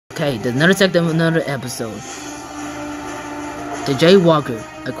Okay, there's another segment of another episode. The Jaywalker,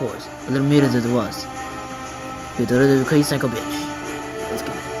 of course. A little muted as it was. You the little crazy psycho bitch. Let's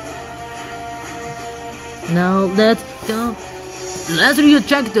get it. Now let's go. Let's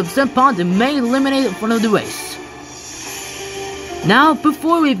recheck the percent points and may eliminate in front of the race. Now,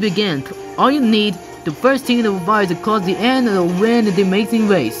 before we begin, all you need, the first team to provide to cause the end of the win the amazing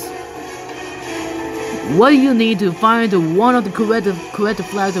race. What do you need to find one of the correct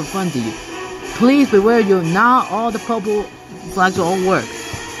flags in front of you? Please beware not all the purple flags will all work.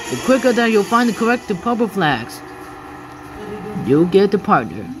 The quicker that you'll find the correct purple flags, you'll get the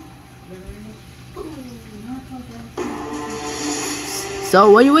partner. So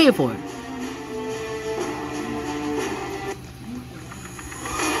what are you waiting for?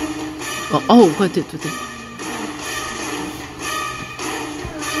 What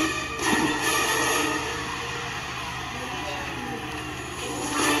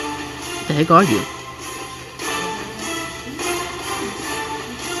the heck are you?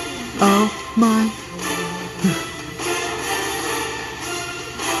 Oh my.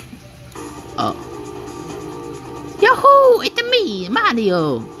 Oh. Yahoo! It's me,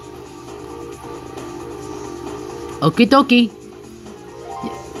 Mario! Okie dokie.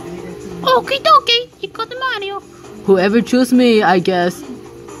 Okie dokie! You got the Mario! Whoever choose me, I guess.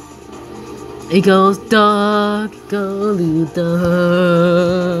 It goes dog, go little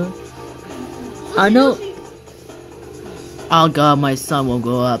dog. I know. Oh god, my son won't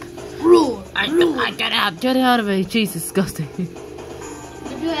grow up. Roar! I get out of it. Jeez, disgusting.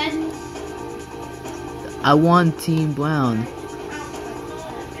 I want Team Brown.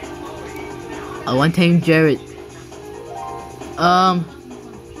 I want Team Jared. Oh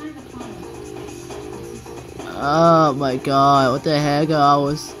my god, what the heck?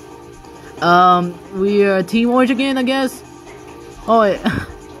 We are Team Orange again, I guess. Oh wait.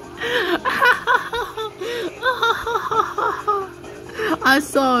 I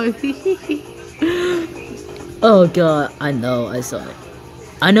saw it. Oh god, I know, I saw it.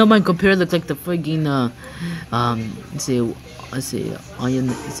 I know my computer looks like the friggin' let's see, on your,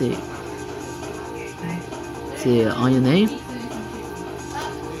 on your name?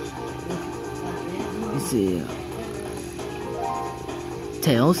 Let's see,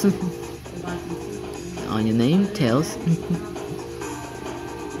 Tails. On your name, Tails.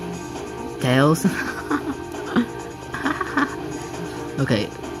 Tails. Okay.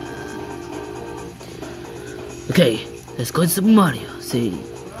 Okay, let's go to Super Mario. See,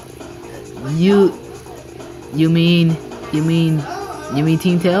 you mean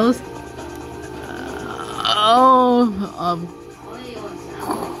Team Tails? Of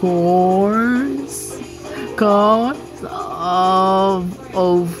course.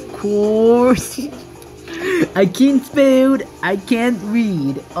 Of course. I can't spell. I can't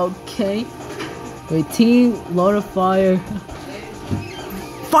read. Okay. Wait, Team Lord of Fire.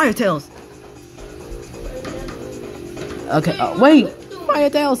 Fire Tails. Okay. Wait. Fire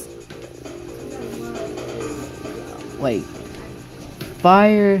Tails. Wait.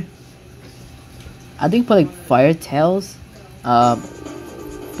 Fire. I think for like Fire Tails.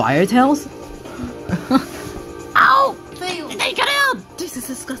 Fire Tails. Ow! Fail. They got out. Jesus,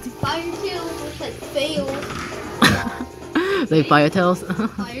 disgusting. Fire tails looks like fails. Like Fire Tails.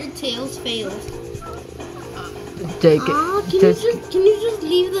 Fire tails fails. Take it. Can you just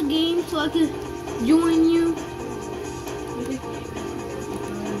leave the game so I can join you?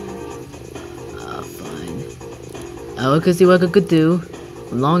 Fine. I can see what I could do.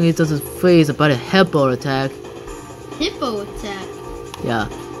 As long as it doesn't freeze about a hippo attack. Hippo attack? Yeah.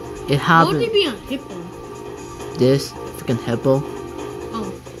 It happened. What would be on hippo? This freaking hippo.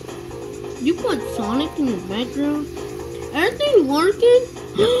 Oh. You put Sonic in your bedroom? Everything working?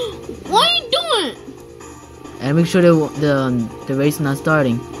 What are you doing? And make sure the race not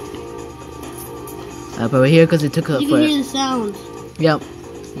starting. But we're here because it took You can hear the sounds. Yep.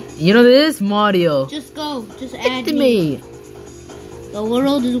 You know this Mario. Just go. Just add me. The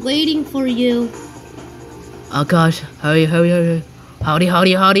world is waiting for you. Oh gosh. Hurry. Howdy.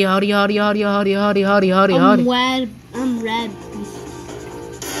 I'm red.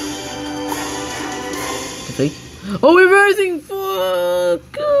 Oh, we're rising! Fuck!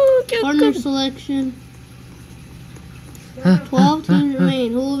 Partner selection. 12 teams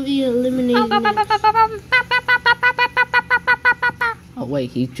remain. Who will be eliminated next? Oh wait,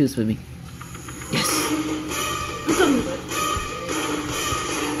 he chooses for me. Yes!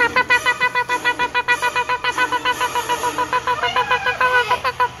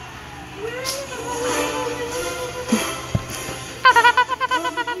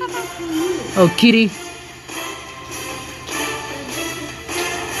 Oh, kitty!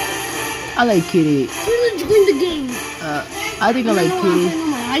 I like Kitty. You're join the game. I think I like Kitty.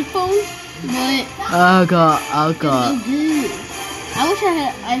 On my iPhone, but Oh god, oh god. no good. I wish I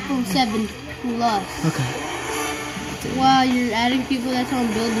had an iPhone 7 Plus. Okay. Wow, you're adding people that's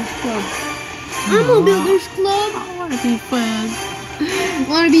on Builders Club. I'm on Builders Club. I wanna be friends.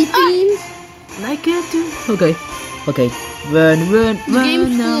 Wanna be teams? I can't do. Okay, okay. Run The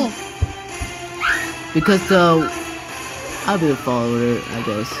game's now. full. Because I'll be a follower, I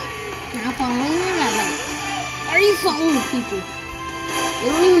guess. Not following you? Are you following people? They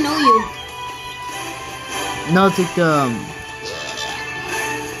don't even know you. No, it's like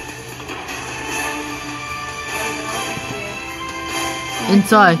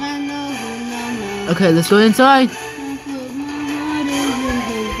inside. Okay, let's go inside.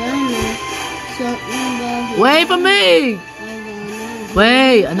 Wait for me!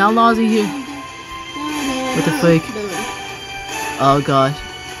 Wait, an outlaw's in here. What the freak? Oh gosh.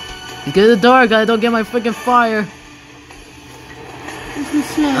 Get to the door, guys. Don't get my freaking fire.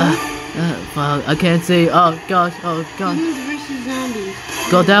 Fuck, I can't see. Oh gosh, oh gosh. Humans versus zombies.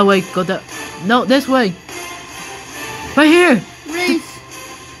 Go that way, go that. No, this way. Right here. Race.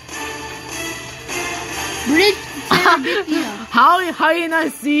 Bridge to How you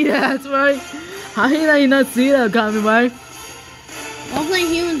not see that, right? How you not see that coming, right? I'll play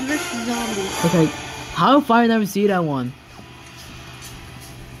humans versus zombies. Okay, how far I never see that one?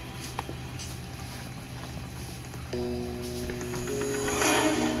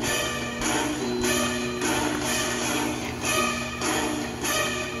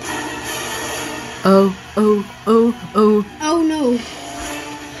 Oh, oh, oh, oh. Oh no.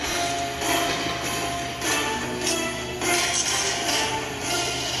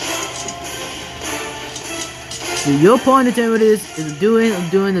 So your point of time with this is doing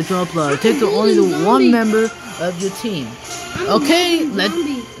the draw plug. Take the only the one member of your team. Okay, let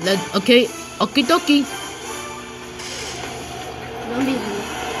okay dokie.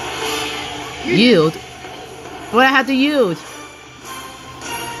 Yield. What I have to yield?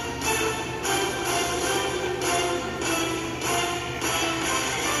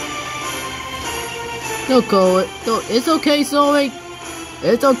 Don't go it. It's okay, Zoe.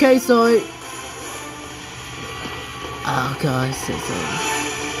 It's okay, Zoe. Oh gosh, so sorry.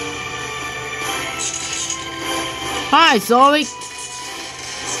 Hi, Zoe.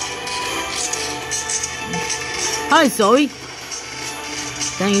 Hi, Zoe.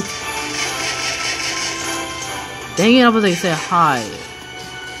 Dang it. Dang it, I was like say hi.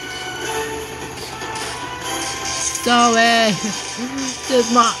 Zoe. This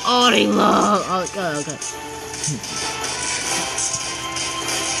is my only love. Oh god, okay.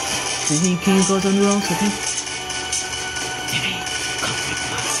 Can you go down the road, okay?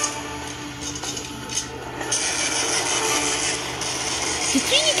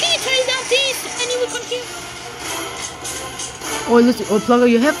 Or listen, or plug out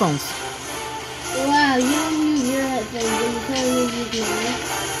your headphones. Wow, you don't use your headphones, but you can't use your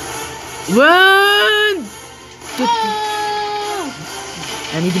headphones. Run! Oh!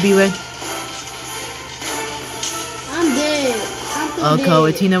 I need to be ready. I'm dead. I'm so Okay, dead.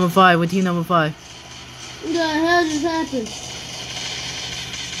 we're team number 5. We're team number 5. What the hell just happened?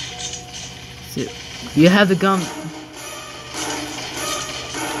 So, you have the gun.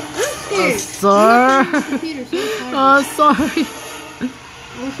 I'm scared. Sorry. Computer, so sorry. Oh, sorry.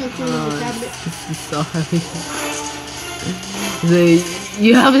 Sorry.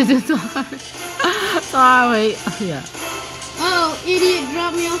 You have it. Sorry. Sorry. Yeah. Oh, idiot,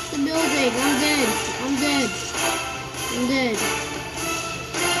 drop me off the building. I'm dead. I'm dead. I'm dead.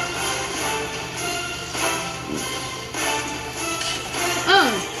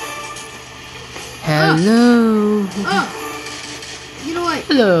 Oh. Hello. Oh. Get away.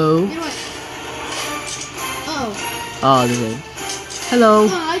 Hello. Get away. Oh. Oh, this way. Hello. Oh,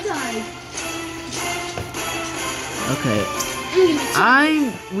 I died. Okay. I'm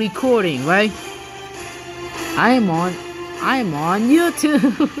recording, right? I am on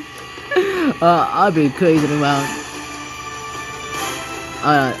YouTube. I'll be crazy around.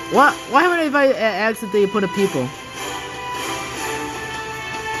 What happened if I accidentally put a people?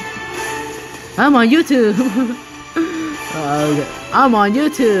 I'm on YouTube. Okay. I'm on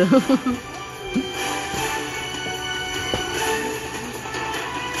YouTube.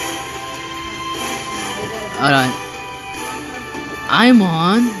 Alright. I'm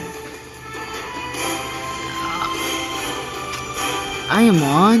on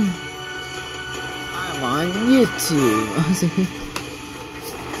YouTube.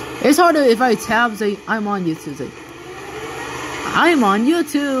 It's harder if I tab say I'm on YouTube. Say I'm on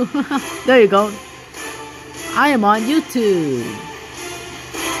YouTube. There you go. I am on YouTube.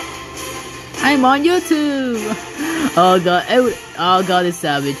 I'm on YouTube. Oh god, oh god, it's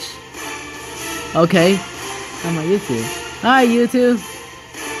savage. Okay, I'm on YouTube. Hi YouTube.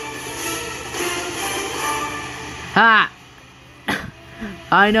 Ha!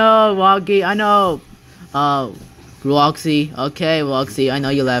 I know, Wonky, I know. Roxy. Okay, Roxy, I know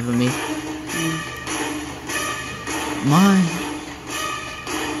you laugh at me. Mine.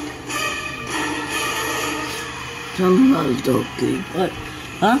 Tell him I was joking. What?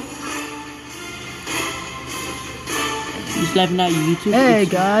 Huh? You laughing at YouTube? Hey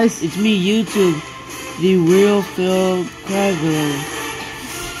guys. It's me, YouTube. The real Phil Craggle.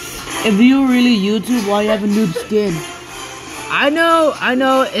 If you really YouTube, why you have a noob skin? I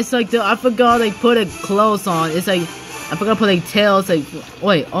know, it's like I forgot like put a clothes on. It's like, I forgot to put like tails, like,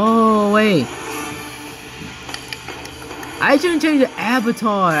 wait, oh wait. I shouldn't change the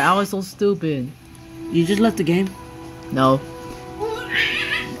avatar, I was so stupid. You just left the game? No.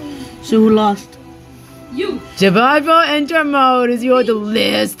 So who lost? You. Survival enter mode is you're the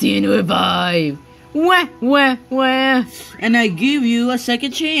last team to revive. Wah, wah, wah. And I give you a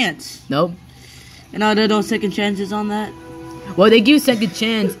second chance. Nope. And are there no second chances on that? Well, they give second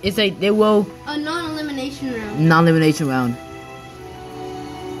chance. It's like they will A non-elimination round. non-elimination round.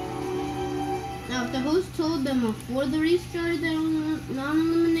 Now, if the host told them before the restart that it was a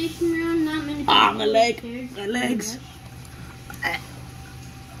non-elimination round, not many people Ah, my leg. cared. My legs.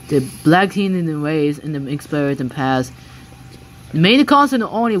 The black team in the race and the experience and pass. The main cost is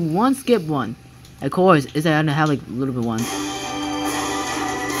only one skip one. Of course, is that I have like a little bit one.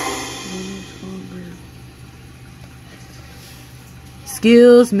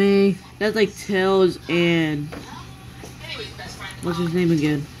 Excuse me. That's like Tails and... What's his name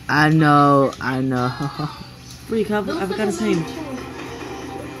again? I know. Freak, I forgot his name.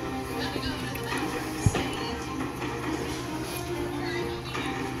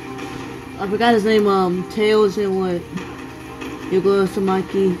 I forgot his name, Tails and what? Yugo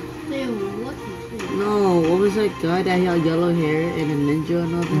Samaki. No, what was that guy that had yellow hair and a ninja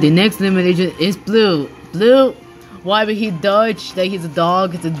and all that? The next elimination is Blue. Blue. Why would he dodge? Like he's a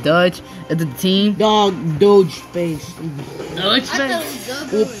dog. It's a dodge. It's a team. Dog, Doge face. Dodge. I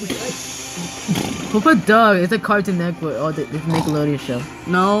thought it was Who put dog? It's a Cartoon Network or the Nickelodeon show.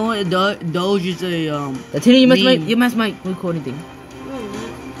 No, Doge is a Tina, meme. you messed my recording thing.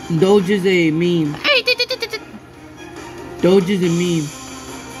 Doge is a meme. Doge is a meme.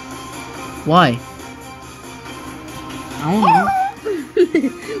 Why? I don't know.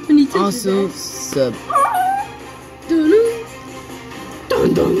 When he touches Also, it. sub.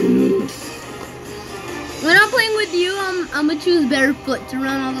 When I'm playing with you, I'm gonna choose barefoot to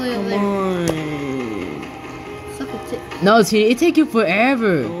run all the way over Come there. on. Suck a tit. No, Tina, it take you I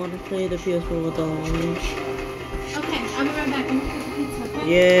forever. want to play the PS4 with the orange. Okay, I'll be right back. I'm gonna put the pizza, okay?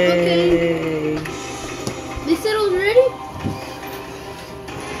 Yay. They said it was ready?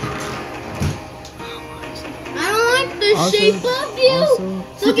 I don't like the Also- shape of you. also-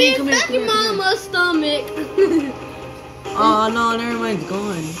 So get Come here, back come in here, come here. mama's stomach. Oh no, never mind, it's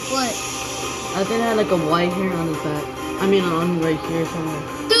gone. What? I think I had like a white hair on his back. I mean, on right here somewhere.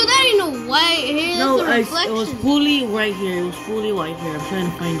 Dude, that ain't no white hair. That's No, a reflection. it was fully right here. It was fully white hair. I'm trying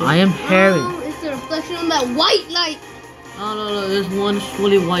to find it. I am hairy. Oh, it's a reflection on that white light. Oh no, there's one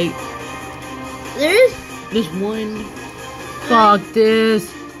fully white. There is? There's one. Fuck this.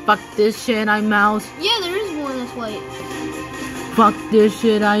 Fuck this shit, I'm out. Yeah, there is one that's white. Fuck this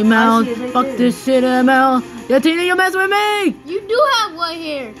shit, I'm out. see it right Fuck there. this shit, I'm out. Yeah, Tina, you mess with me. You do have white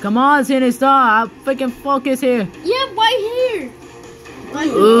hair. Come on, Tina, stop. Freaking focus here. You have white hair.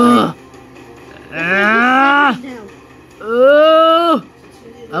 Ugh. Ah. Down. Ugh.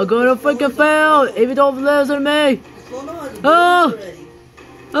 I'm gonna freaking fail if you don't listen to me. Oh.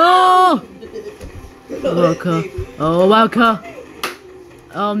 Oh. Welcome. Oh, welcome.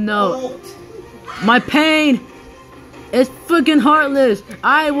 Oh no. My pain is freaking heartless.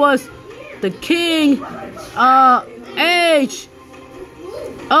 I was the king. H.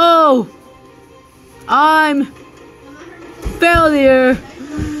 Oh. I'm failure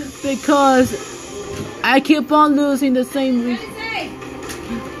because I keep on losing the same.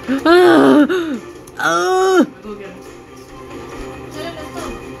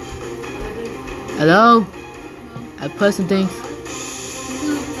 Hello? I put some things.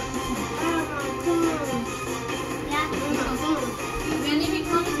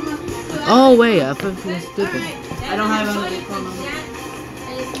 Oh wait, I put something stupid. I don't have another phone.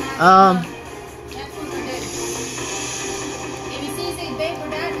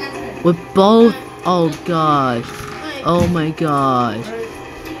 With both. Oh gosh. Oh my gosh.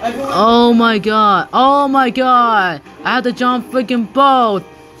 Oh my god. Oh my god. I have to jump freaking both.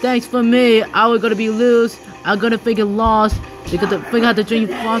 Thanks for me. I was gonna be loose. I'm gonna freaking lost. Because the freaking have to drink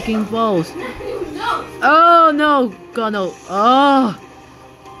fucking balls. Oh no! God no! Oh!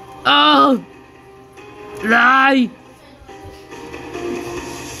 Oh! Lie!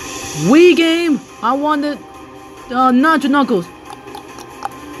 Wii game! I wanted Nacho Knuckles.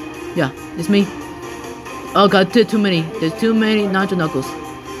 Yeah, it's me. Oh god, too many. There's too many Nacho Knuckles.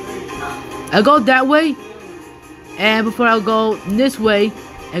 I go that way, and before I go this way,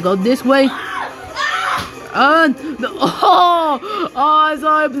 I go this way. Oh, I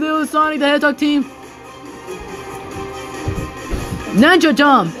saw a blue Sonic the Hedgehog team. Ninja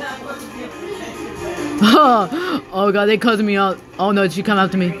jump. Oh god, they cussing me out. Oh no, she come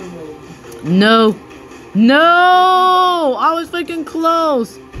after me. No, no, I was freaking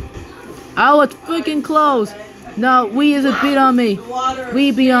close. I was freaking close. No, we is a beat on me.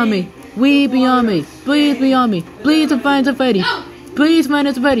 We be on me. We be on me. Please be on me. Please find Freddy. Please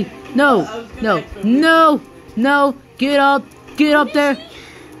find Freddy. No, no, no, no. Get up there.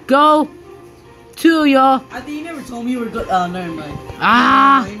 Go. Two, y'all. I think you never told me you were good. Oh, never mind.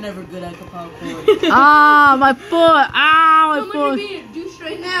 Ah. You're never good at parkour. Ah, my foot. Ah, my foot. Being a douche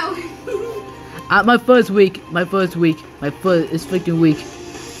right now. My foot's weak. My foot's weak. My foot is freaking weak.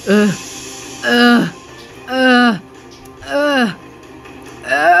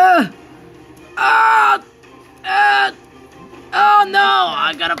 Oh no!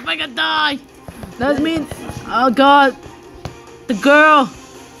 I gotta freaking die. That means, oh god, the girl.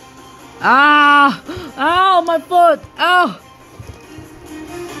 Ah! Ow! My foot! Ow!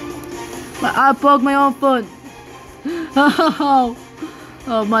 I broke my own foot. Oh!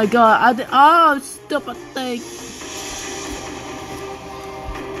 Oh my god! Oh, stupid thing!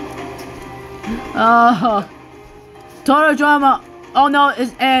 Oh! Total drama! Oh no,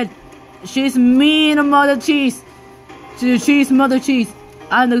 it's Ed. She's mean, Mother Cheese. She's Mother Cheese.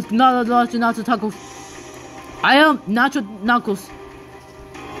 I'm the Nacho Tacos. I am Nacho Knuckles.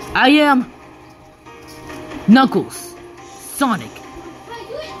 I am Knuckles, Sonic,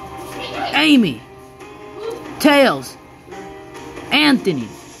 Amy, Tails, Anthony,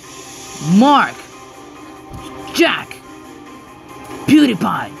 Mark, Jack,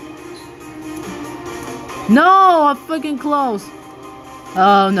 PewDiePie. No, I'm freaking close.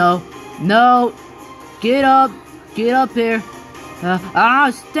 Oh no, no, get up there.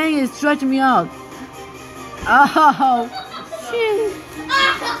 Dang it, it's stretching me out. Oh, shit.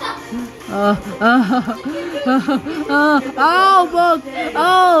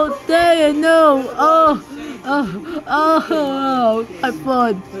 Oh, dang it, no. Oh, my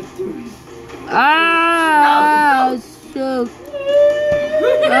foot. Ah, shoot.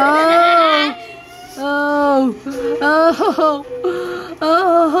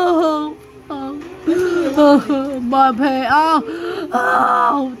 Oh, my pain.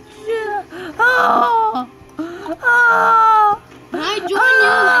 Oh, shit. I join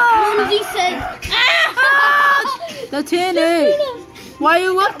you like Lindsay said. The teenage. Why you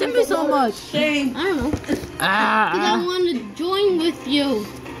lifting me so much? Shame. I don't know. Because I want to join with you.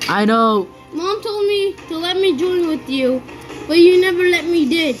 I know. Mom told me to let me join with you, but you never let me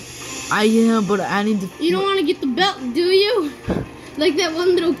did. I am, but I need to. You don't want to get the belt, do you? Like that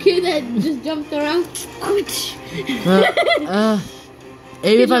one little kid that just jumped around.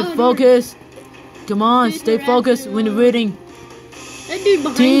 If I focus. Come on, stay focused when you're reading. That dude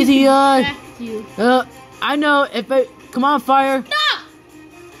behind you. I know. Come on, fire. Stop!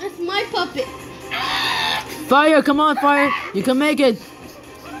 That's my puppet. Fire, come on, fire. You can make it.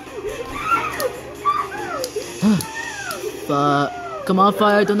 Come on,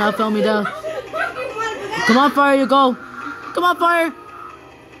 fire. Do not fall me down. Come on, fire. You go. Come on, fire.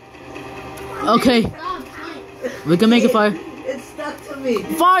 Okay. We can make it, fire. It's stuck to me.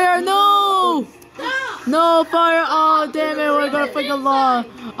 Fire, no! No, fire! Oh, damn it, we're gonna freaking law.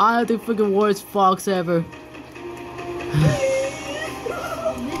 I have the freaking worst fox ever.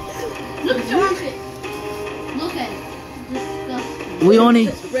 Look at your armpit. Look at it. Disgusting. We only.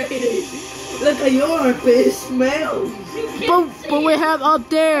 Look at your armpit. It smells. But we have up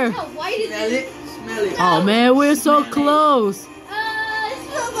there. How white is Smell it. Smell it. Oh man, we're so close. It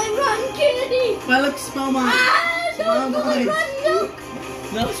smells like rotten candy. Smell mine. It smells like rotten milk.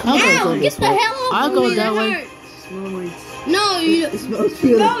 No, I'll Ow, go get this the way. hell off I'll of go me, that way. hurts. Smell mine. No, you. It smells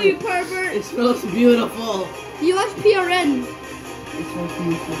beautiful. No, you pervert. It smells beautiful. You watch PRN. It smells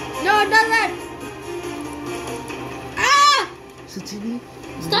beautiful. No, it doesn't. Ah! Satini?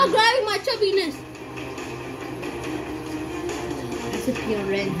 Stop grabbing my chubbiness. That's a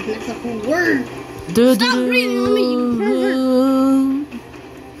PRN. That's a whole word. Stop breathing on me, you pervert.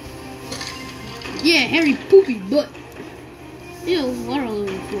 Yeah, hairy poopy butt. Ew, what are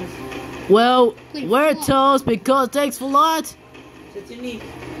those for? Well, Please, we're come on. toast because thanks for lot.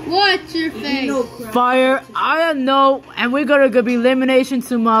 What's your face? Fire, I don't know, and we're gonna be elimination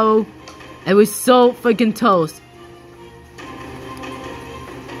tomorrow, and we're so freaking toast.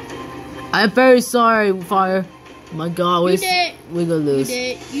 I'm very sorry, Fire. My God, we're gonna lose.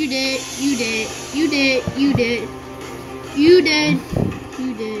 You did.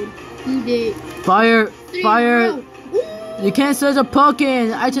 Fire, 3 Fire, in a row. Ooh. you can't search a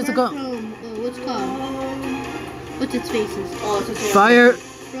pumpkin. I just got What's it called? What's its faces? Fire,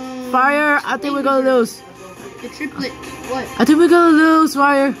 From Fire. I think we're gonna lose. The triplet. What? I think we're gonna lose,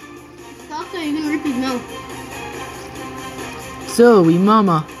 Fire. Stop that! You're gonna rip his mouth. So we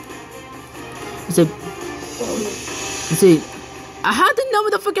mama. Let's see. I had the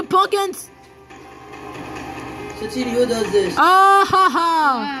number of the freaking pumpkins. So Chidi, who does this? Ah ha ha!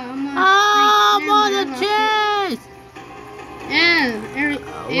 I'm on the chest! Yeah,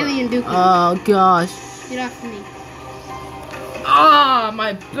 alien Duke. Oh gosh. Get off me. Ah,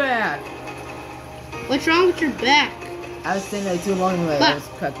 my back. What's wrong with your back? I was staying there too long anyway. I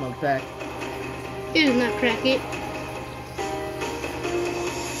just cracked my back. It does not crack it.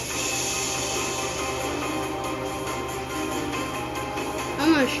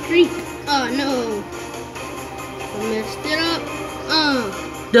 I'm on a streak. Oh no. I messed it up.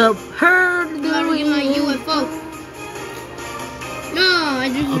 The herd. Gotta get my UFO. No, I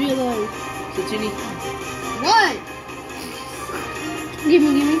just realized. So Chidi, What? Give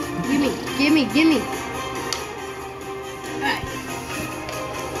me. Alright.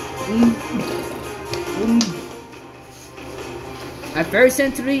 At first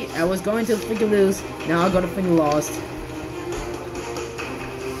century, I was going to freaking lose. Now I'm gonna freaking lost.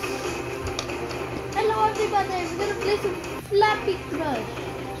 Hello everybody, we're gonna play some Flappy Crush.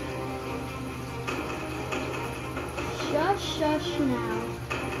 Shush now.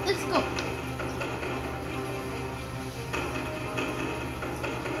 Let's go.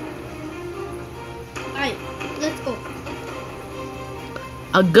 Alright, let's go.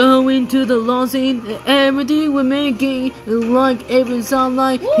 I go into the lost scene and everything we're making is like every sound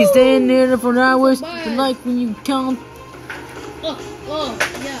like he's staying there for hours. Like when you count. Yeah.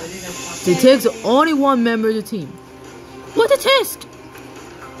 It takes only one member of the team. What the test?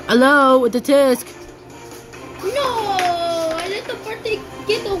 Hello, with the test. No! I let the birthday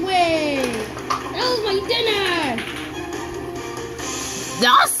get away! That was my dinner!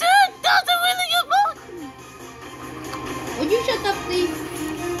 That's it? That's really your fault? Would you shut up, please?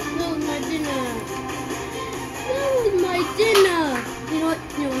 That was my dinner. That was my dinner! You know what?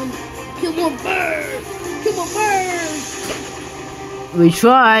 Kill more birds! Kill more birds! We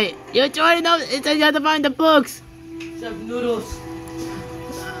try. You try to know. It says you have to find the books. Chef Noodles.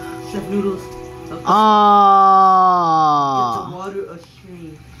 Chef Noodles. Get the Oh. water a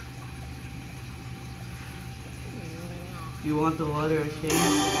stream. You want the water a stream?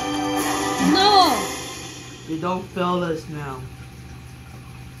 No! You don't fail us now.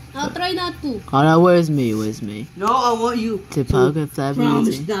 I'll try not to. Alright, where's me? Where's me? No, I want you To pocket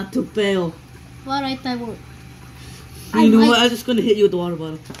promise not to fail. Alright, I won't. You know what? I'm just gonna hit you with the water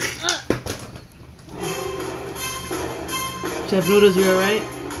bottle. Chef Noodles, you alright?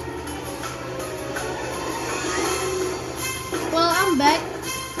 Well, I'm back.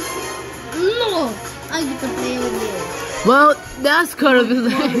 No! I get to play with you. Well, that's kind of